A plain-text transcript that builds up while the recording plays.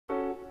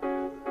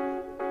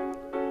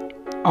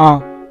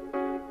Uh,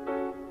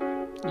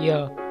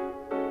 yeah,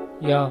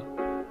 yeah.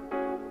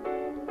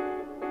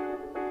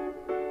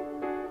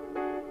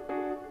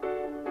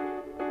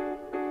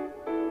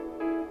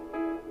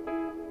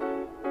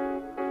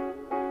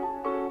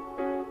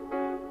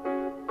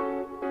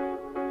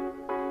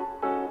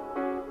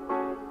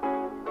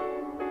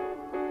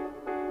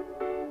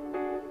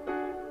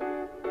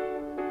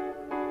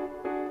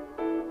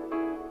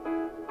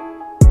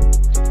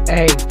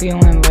 Hey,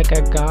 feeling like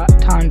I got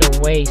time to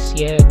waste.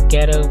 Yeah,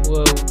 get a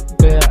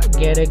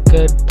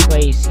good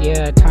place.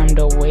 Yeah, time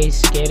to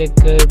waste. Get a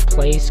good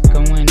place.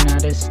 Going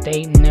out of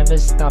state, never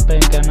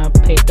stopping. Gonna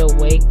pay the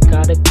way.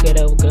 Gotta get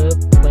a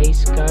good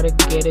place. Gotta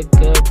get a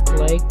good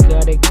play.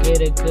 Gotta get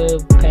a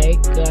good pay.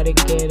 Gotta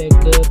get a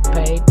good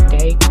pay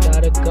day.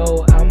 Gotta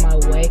go out my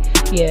way.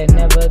 Yeah,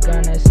 never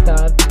gonna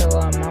stop till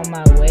I'm on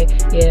my way.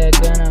 Yeah,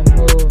 gonna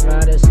move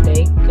out of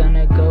state.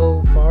 Gonna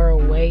go far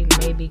away.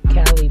 Maybe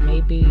Cali,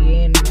 maybe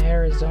in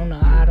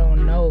Arizona, I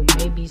don't know,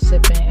 maybe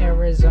sipping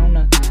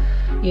Arizona.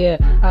 Yeah,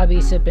 I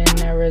be sipping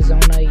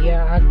Arizona.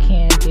 Yeah, I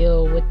can't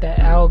deal with the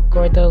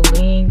alcohol or the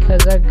lean,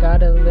 cause I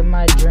gotta live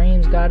my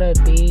dreams. Gotta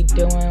be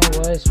doing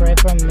what's right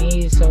for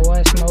me. So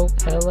I smoke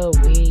hella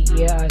weed,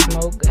 yeah, I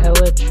smoke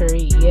hella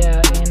tree.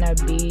 Yeah, and I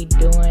be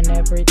doing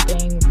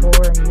everything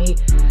for me.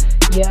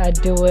 Yeah, I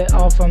do it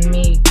all for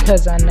me,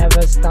 cause I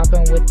never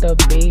stopping with the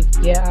beef.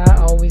 Yeah,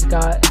 I always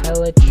got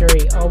hella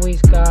tree,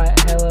 always got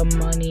hella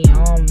money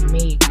on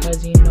me,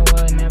 cause you know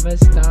I never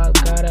stop.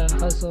 Gotta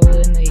hustle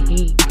in the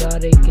heat,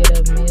 gotta get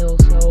a meal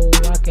so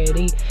I could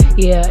eat.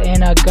 Yeah,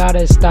 and I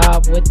gotta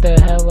stop with the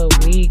hella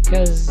weed,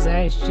 cause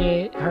that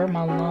shit hurt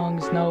my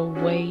lungs, no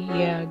way.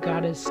 Yeah, I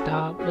gotta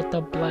stop with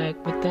the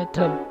black, with the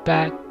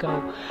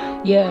tobacco.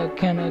 Yeah,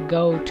 gonna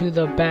go to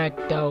the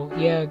back door.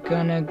 Yeah,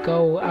 gonna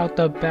go out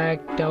the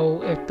back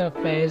door. If the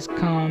feds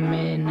come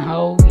in,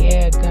 ho,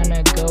 yeah,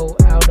 gonna go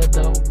out of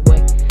the way,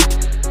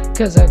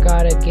 cause I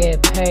gotta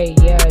get paid.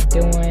 Yeah,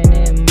 doing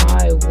it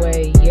my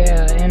way.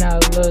 Yeah, and I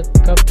look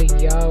up to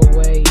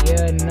Yahweh.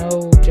 Yeah,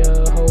 no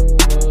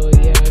Jehovah.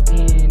 Yeah, I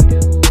can't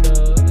do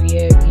the,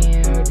 yeah,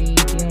 can't be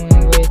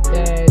dealing with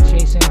that.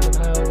 Chasing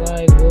cloud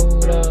like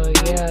Buddha.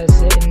 Yeah,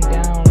 sitting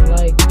down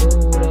like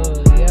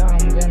Buddha. Yeah,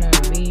 I'm gonna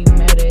be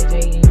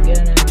meditating,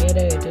 gonna get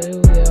it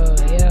through.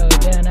 Yeah,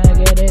 gonna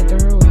get it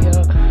through.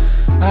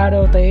 I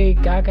don't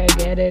think I can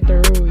get it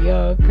through,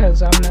 yo,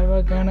 cause I'm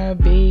never gonna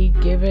be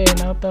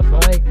giving up the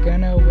fight.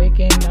 Gonna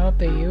waking up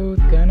the youth,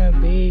 gonna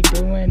be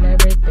doing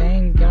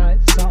everything. Got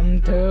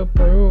something to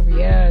prove,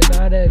 yeah,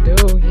 gotta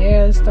do,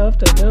 yeah, stuff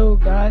to do,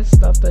 got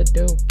stuff to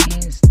do.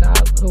 Can't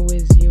stop, who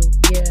is you?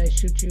 Yeah,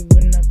 shoot you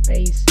in the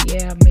face,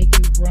 yeah, make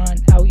you run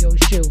out your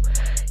shoe.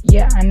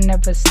 Yeah, I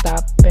never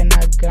stop, and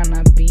I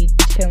gonna be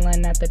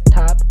chilling at the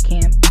top.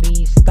 Can't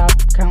be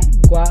stopped, count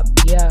guap.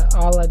 Yeah,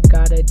 all I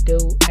gotta do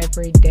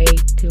every day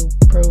to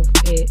prove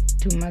it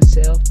to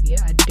myself.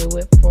 Yeah, I do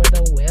it for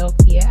the wealth.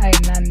 Yeah,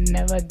 I'm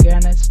never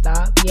gonna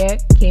stop. Yeah,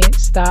 can't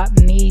stop,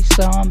 need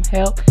some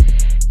help.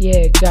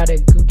 Yeah, got a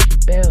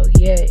Gucci belt.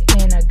 Yeah,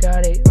 and I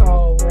got it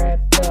all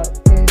wrapped up.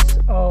 It's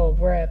all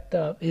wrapped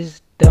up.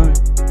 It's done.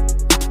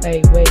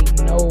 Hey, wait,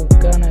 no,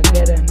 gonna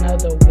get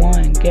another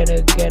one. Get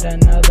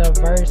another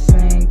verse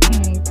and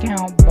can't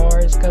count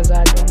bars, cause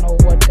I don't know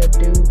what to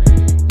do.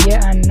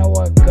 Yeah, I know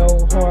I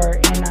go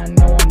hard and I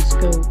know I'm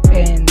Scoot,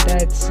 and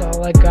that's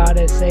all I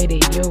gotta say to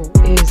you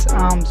is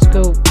I'm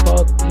Scoot.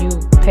 Fuck you,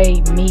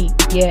 pay me.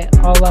 Yeah,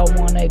 all I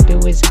wanna do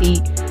is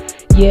eat.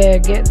 Yeah,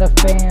 get the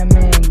fam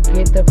in,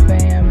 get the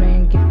fam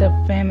in, get the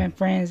fam and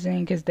friends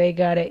in, cause they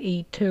gotta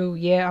eat too.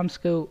 Yeah, I'm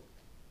Scoot.